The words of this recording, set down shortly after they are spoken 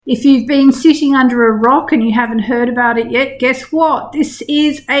If you've been sitting under a rock and you haven't heard about it yet, guess what? This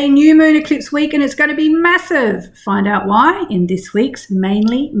is a new moon eclipse week and it's going to be massive. Find out why in this week's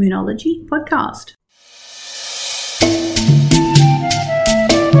Mainly Moonology podcast.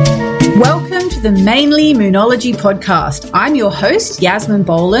 Welcome to the Mainly Moonology podcast. I'm your host, Yasmin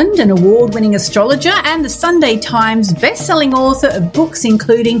Boland, an award-winning astrologer and the Sunday Times best-selling author of books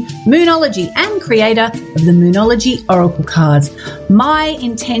including Moonology and creator of the Moonology Oracle cards. My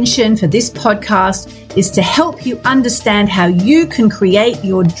intention for this podcast is to help you understand how you can create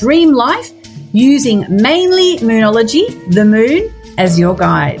your dream life using mainly Moonology, the moon, as your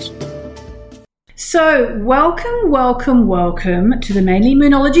guide. So welcome to the Mainly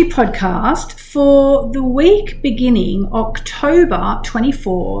Moonology podcast for the week beginning October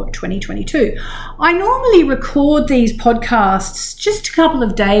 24, 2022. I normally record these podcasts just a couple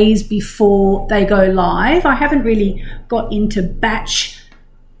of days before they go live. I haven't really got into batch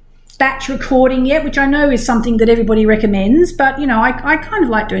recording yet, which I know is something that everybody recommends, but I kind of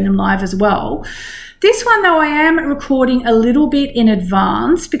like doing them live as well. This one, though, I am recording a little bit in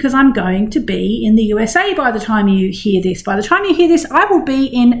advance because I'm going to be in the USA by the time you hear this. By the time you hear this, I will be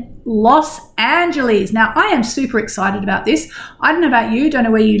in Los Angeles. Now, I am super excited about this. I don't know about you, don't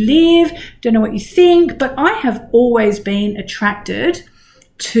know where you live, don't know what you think, but I have always been attracted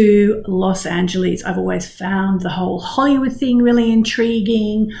to Los Angeles. I've always found the whole Hollywood thing really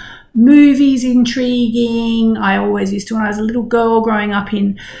intriguing, movies intriguing. I always used to, when I was a little girl growing up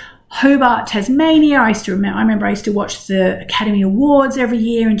in Hobart, Tasmania, I remember I used to watch the Academy Awards every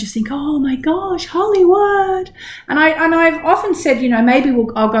year and just think, oh my gosh, Hollywood. And I've often said, maybe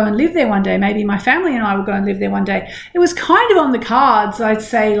I'll go and live there one day. Maybe my family and I will go and live there one day. It was kind of on the cards, I'd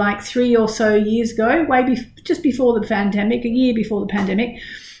say, like 3 or so years ago, just before the pandemic, a year before the pandemic.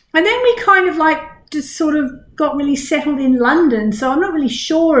 And then we kind of just sort of got really settled in London. So I'm not really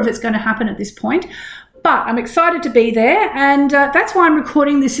sure if it's going to happen at this point. But I'm excited to be there, and that's why I'm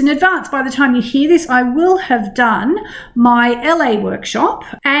recording this in advance. By the time you hear this, I will have done my LA workshop,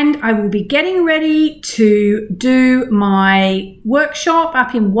 and I will be getting ready to do my workshop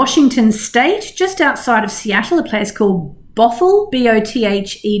up in Washington State, just outside of Seattle, a place called Bothell,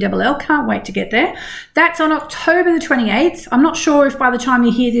 Bothell. Can't wait to get there. That's on October the 28th. I'm not sure if by the time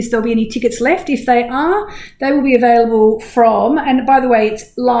you hear this, there'll be any tickets left. If they are, they will be available from, and by the way,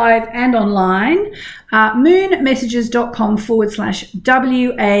 it's live and online,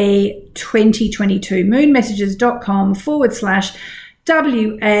 moonmessages.com/WA2022,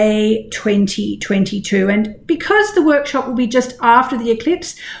 moonmessages.com/WA2022. And because the workshop will be just after the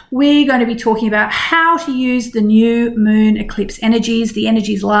eclipse, we're going to be talking about how to use the new moon eclipse energies. The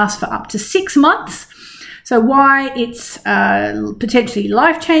energies last for up to 6 months. So why it's potentially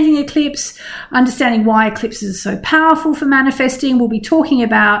life-changing eclipse, understanding why eclipses are so powerful for manifesting. We'll be talking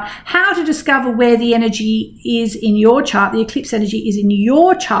about how to discover where the energy is in your chart. The eclipse energy is in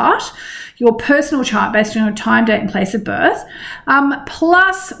your chart, your personal chart based on your time, date, and place of birth.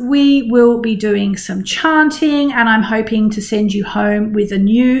 Plus, we will be doing some chanting, and I'm hoping to send you home with a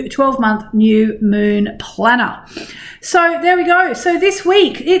new 12-month new moon planner. So there we go. So this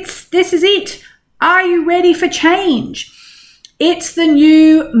week, this is it. Are you ready for change? It's the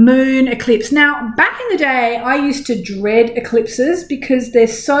new moon eclipse. Now, back in the day, I used to dread eclipses because they're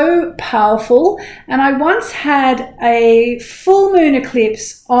so powerful. And I once had a full moon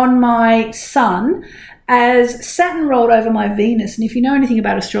eclipse on my sun as Saturn rolled over my Venus. And if you know anything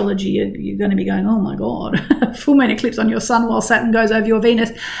about astrology, you're going to be going, oh my God, full moon eclipse on your sun while Saturn goes over your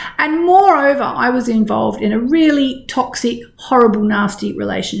Venus. And moreover, I was involved in a really toxic, horrible, nasty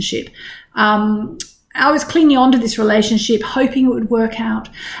relationship. I was clinging on to this relationship, hoping it would work out,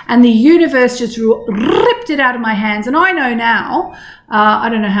 and the universe just ripped it out of my hands. And I know now, I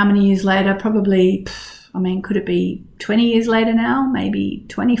don't know how many years later, probably, could it be 20 years later now, maybe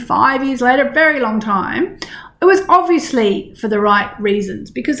 25 years later, very long time. It was obviously for the right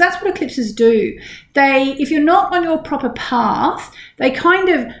reasons, because that's what eclipses do. If you're not on your proper path, they kind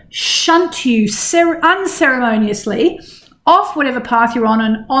of shunt you unceremoniously off whatever path you're on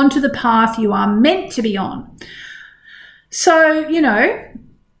and onto the path you are meant to be on. So,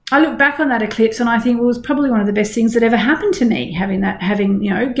 I look back on that eclipse and I think it was probably one of the best things that ever happened to me,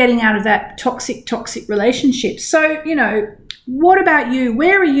 getting out of that toxic relationship. So, what about you?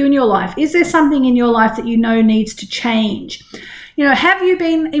 Where are you in your life? Is there something in your life that needs to change? Have you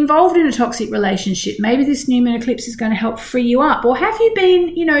been involved in a toxic relationship? Maybe this new moon eclipse is going to help free you up. Or have you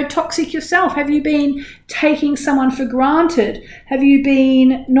been, toxic yourself? Have you been taking someone for granted? Have you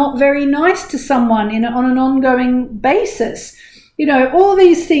been not very nice to someone on an ongoing basis? all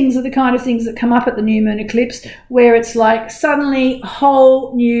these things are the kind of things that come up at the new moon eclipse, where it's like suddenly a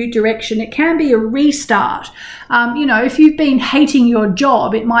whole new direction. It can be a restart. If you've been hating your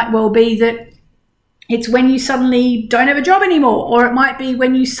job, it might well be that it's when you suddenly don't have a job anymore, or it might be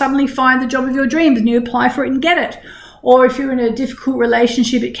when you suddenly find the job of your dreams and you apply for it and get it. Or if you're in a difficult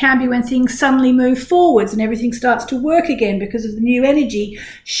relationship, it can be when things suddenly move forwards and everything starts to work again because of the new energy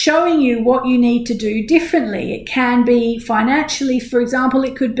showing you what you need to do differently. It can be financially, for example.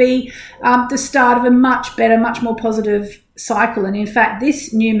 It could be the start of a much better, much more positive cycle. And in fact,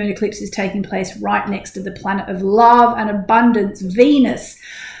 this new moon eclipse is taking place right next to the planet of love and abundance, Venus.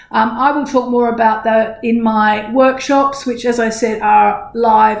 I will talk more about that in my workshops, which, as I said, are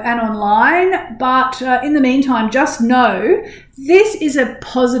live and online. But in the meantime, just know this is a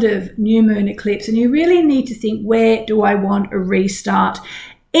positive new moon eclipse, and you really need to think, where do I want a restart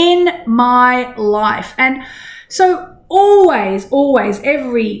in my life? And so always,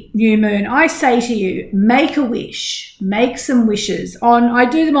 every new moon, I say to you, make a wish, make some wishes. I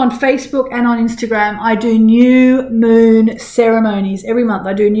do them on Facebook and on Instagram. I do new moon ceremonies every month.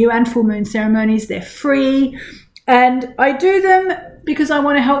 I do new and full moon ceremonies. They're free. And I do them because I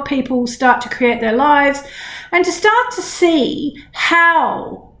want to help people start to create their lives and to start to see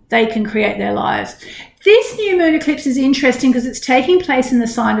how they can create their lives. This new moon eclipse is interesting because it's taking place in the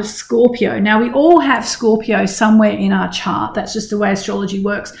sign of Scorpio. Now, we all have Scorpio somewhere in our chart. That's just the way astrology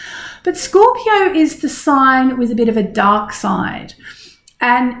works. But Scorpio is the sign with a bit of a dark side.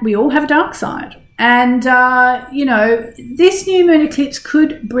 And we all have a dark side. And, this new moon eclipse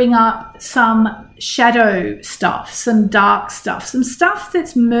could bring up some shadow stuff, some dark stuff, some stuff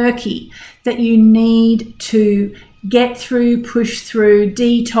that's murky that you need to get through, push through,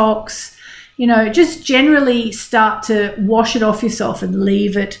 detox, just generally start to wash it off yourself and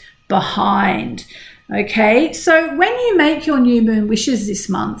leave it behind. Okay, so when you make your new moon wishes this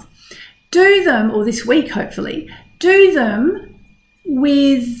month, do them, or this week hopefully, do them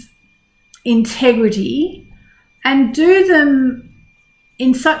with integrity and do them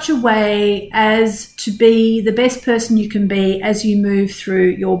in such a way as to be the best person you can be as you move through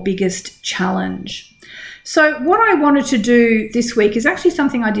your biggest challenge. So what I wanted to do this week is actually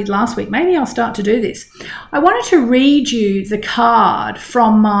something I did last week. Maybe I'll start to do this. I wanted to read you the card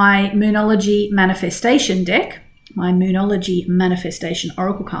from my Moonology Manifestation deck, my Moonology Manifestation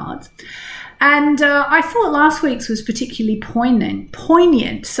Oracle cards. And I thought last week's was particularly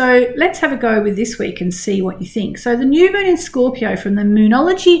poignant. So let's have a go with this week and see what you think. So the new moon in Scorpio from the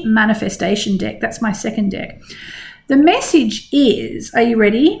Moonology Manifestation deck, that's my second deck. The message is, are you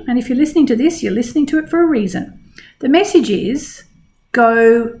ready? And if you're listening to this, you're listening to it for a reason. The message is,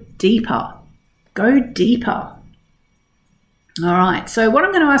 go deeper. Go deeper. All right. So what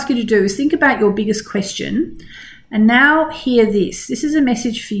I'm going to ask you to do is think about your biggest question. And now hear this. This is a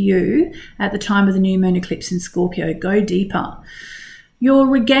message for you at the time of the new moon eclipse in Scorpio. Go deeper. You're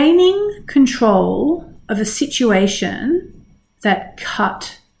regaining control of a situation that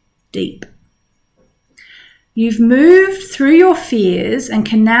cut deep. You've moved through your fears and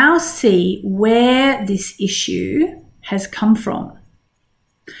can now see where this issue has come from.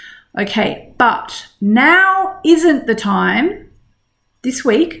 Okay, but now isn't the time, this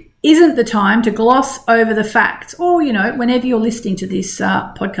week, isn't the time to gloss over the facts, or, whenever you're listening to this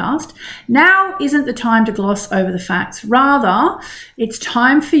podcast, now isn't the time to gloss over the facts. Rather, it's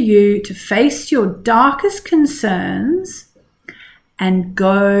time for you to face your darkest concerns and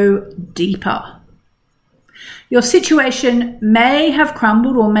go deeper. Your situation may have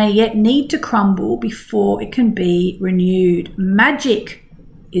crumbled or may yet need to crumble before it can be renewed. Magic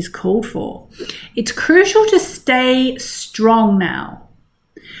is called for. It's crucial to stay strong now.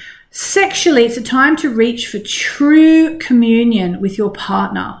 Sexually, it's a time to reach for true communion with your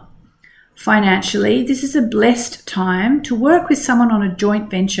partner. Financially, this is a blessed time to work with someone on a joint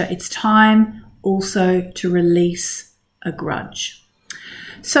venture. It's time also to release a grudge.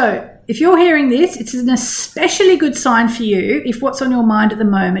 So if you're hearing this, it's an especially good sign for you if what's on your mind at the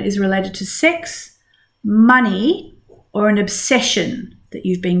moment is related to sex, money, or an obsession that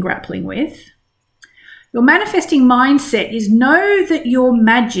you've been grappling with. Your manifesting mindset is know that you're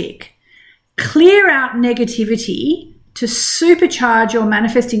magic. Clear out negativity to supercharge your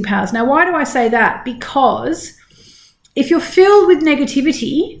manifesting powers. Now, why do I say that? Because if you're filled with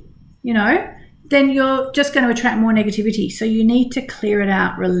negativity, then you're just going to attract more negativity. So you need to clear it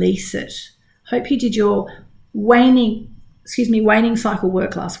out, release it. Hope you did your waning cycle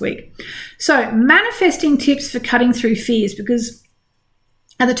work last week. So manifesting tips for cutting through fears, because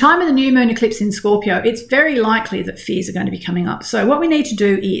at the time of the new moon eclipse in Scorpio, it's very likely that fears are going to be coming up. So what we need to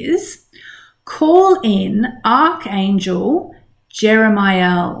do is call in Archangel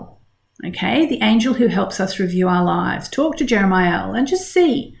Jeremiah, okay, the angel who helps us review our lives. Talk to Jeremiah and just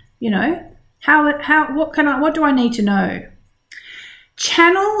see, what do I need to know?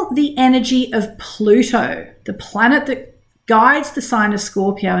 Channel the energy of Pluto, the planet that guides the sign of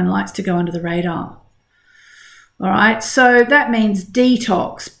Scorpio and likes to go under the radar. All right, so that means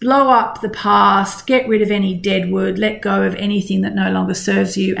detox, blow up the past, get rid of any dead wood, let go of anything that no longer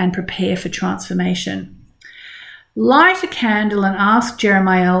serves you, and prepare for transformation. Light a candle and ask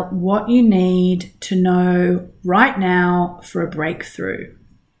Jeremiah what you need to know right now for a breakthrough.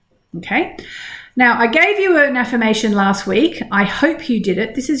 Okay? Now, I gave you an affirmation last week. I hope you did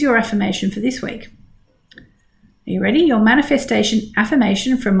it. This is your affirmation for this week. Are you ready? Your manifestation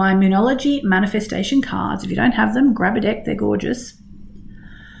affirmation from my Moonology manifestation cards. If you don't have them, grab a deck. They're gorgeous.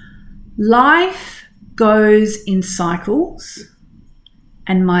 Life goes in cycles,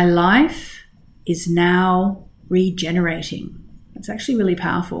 and my life is now regenerating. It's actually really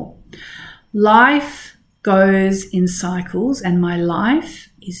powerful. Life goes in cycles, and my life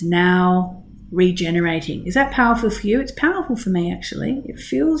is now regenerating. Is that powerful for you? It's powerful for me, actually. It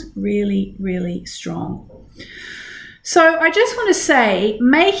feels really, really strong. So I just want to say,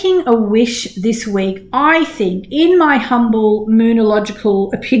 making a wish this week, I think, in my humble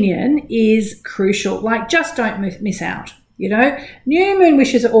moonological opinion, is crucial. Like, just don't miss out. New moon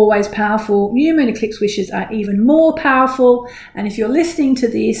wishes are always powerful. New moon eclipse wishes are even more powerful. And if you're listening to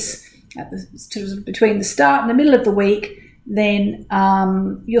this between the start and the middle of the week, then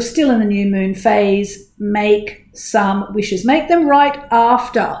you're still in the new moon phase. Make some wishes. Make them right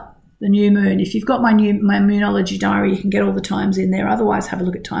after the new moon. If you've got my Moonology diary, you can get all the times in there. Otherwise, have a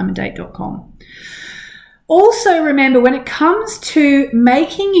look at timeanddate.com. Also, remember, when it comes to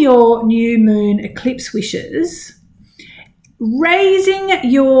making your new moon eclipse wishes, raising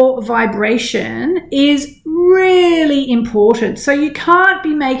your vibration is really important. So you can't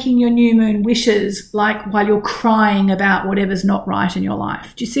be making your new moon wishes like while you're crying about whatever's not right in your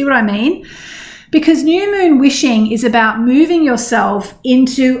life. Do you see what I mean? Because new moon wishing is about moving yourself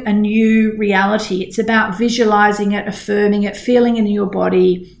into a new reality. It's about visualizing it, affirming it, feeling it in your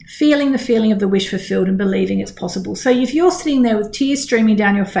body, feeling the feeling of the wish fulfilled and believing it's possible. So if you're sitting there with tears streaming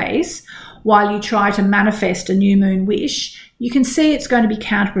down your face while you try to manifest a new moon wish, you can see it's going to be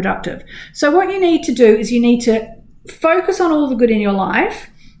counterproductive. So what you need to do is you need to focus on all the good in your life,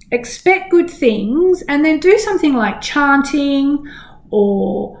 expect good things, and then do something like chanting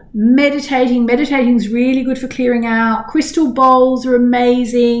or meditating. Meditating is really good for clearing out. Crystal bowls are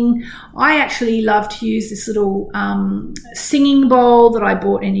amazing. I actually love to use this little singing bowl that I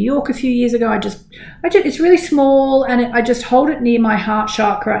bought in New York a few years ago. It's really small, and I just hold it near my heart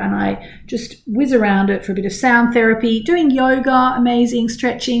chakra, and I just whiz around it for a bit of sound therapy. Doing yoga, amazing.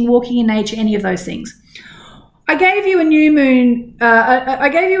 Stretching, walking in nature, any of those things. I gave you a new moon. I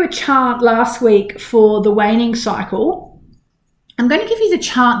gave you a chant last week for the waning cycle. I'm going to give you the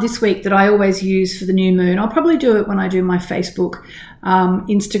chart this week that I always use for the new moon. I'll probably do it when I do my Facebook,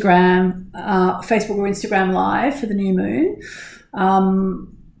 Facebook or Instagram live for the new moon.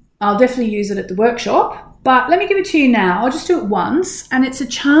 I'll definitely use it at the workshop. But let me give it to you now. I'll just do it once. And it's a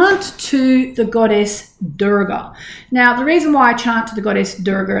chant to the goddess Durga. Now, the reason why I chant to the goddess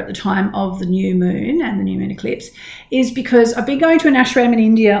Durga at the time of the new moon and the new moon eclipse is because I've been going to an ashram in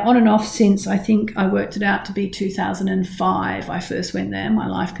India on and off since, I think I worked it out to be 2005. I first went there. My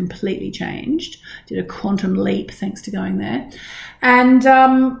life completely changed. Did a quantum leap thanks to going there. And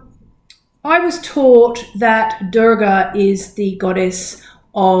I was taught that Durga is the goddess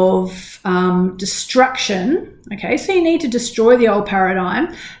of destruction. Okay, so you need to destroy the old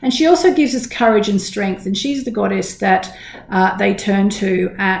paradigm. And she also gives us courage and strength. And she's the goddess that they turn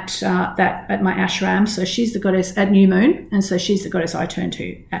to at my ashram. So she's the goddess at new moon, and so she's the goddess I turn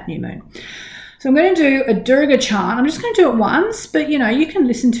to at new moon. So I'm going to do a Durga chant. I'm just going to do it once, but you can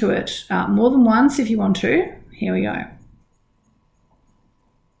listen to it more than once if you want to. Here we go.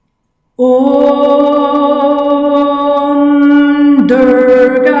 Om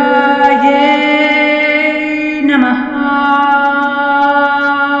Durgaye Namaha.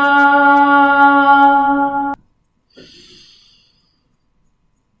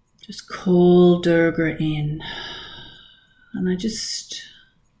 Just call Durga in. And I just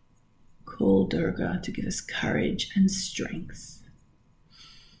call Durga to give us courage and strength.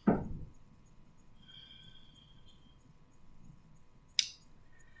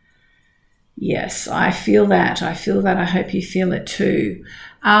 Yes, I feel that. I hope you feel it too.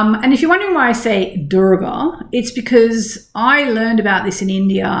 And if you're wondering why I say Durga, it's because I learned about this in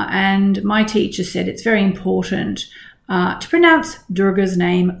India, and my teacher said it's very important to pronounce Durga's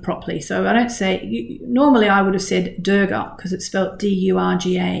name properly. So I don't say, normally I would have said Durga because it's spelled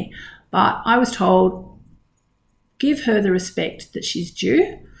D-U-R-G-A, but I was told, give her the respect that she's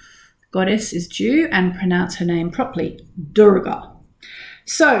due, goddess is due, and pronounce her name properly, Durga.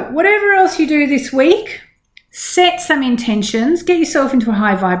 So whatever else you do this week, set some intentions, get yourself into a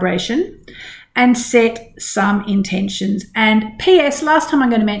high vibration and set some intentions. And P.S., last time I'm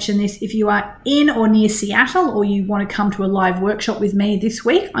going to mention this, if you are in or near Seattle or you want to come to a live workshop with me this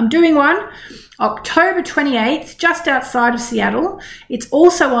week, I'm doing one October 28th, just outside of Seattle. It's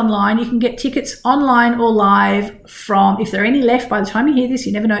also online. You can get tickets online or live from, if there are any left by the time you hear this,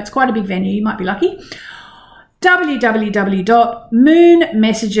 you never know, it's quite a big venue, you might be lucky.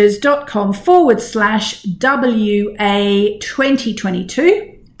 www.moonmessages.com/WA 2022.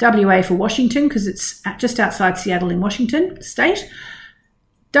 WA for Washington because it's just outside Seattle in Washington State.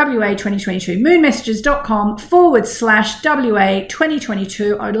 WA 2022. moonmessages.com/WA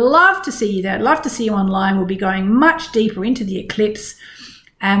 2022. I'd love to see you there. I'd love to see you online. We'll be going much deeper into the eclipse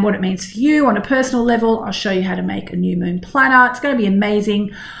and what it means for you on a personal level. I'll show you how to make a new moon planner. It's going to be amazing.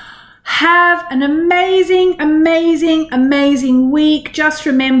 Have an amazing, amazing, amazing week. Just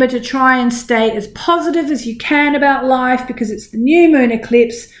remember to try and stay as positive as you can about life because it's the new moon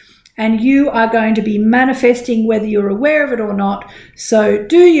eclipse and you are going to be manifesting whether you're aware of it or not. So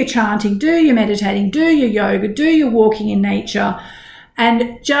do your chanting, do your meditating, do your yoga, do your walking in nature,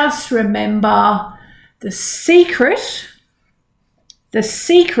 and just remember the secret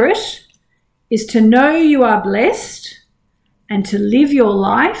is to know you are blessed and to live your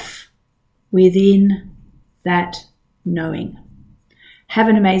life within that knowing. Have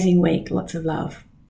an amazing week. Lots of love.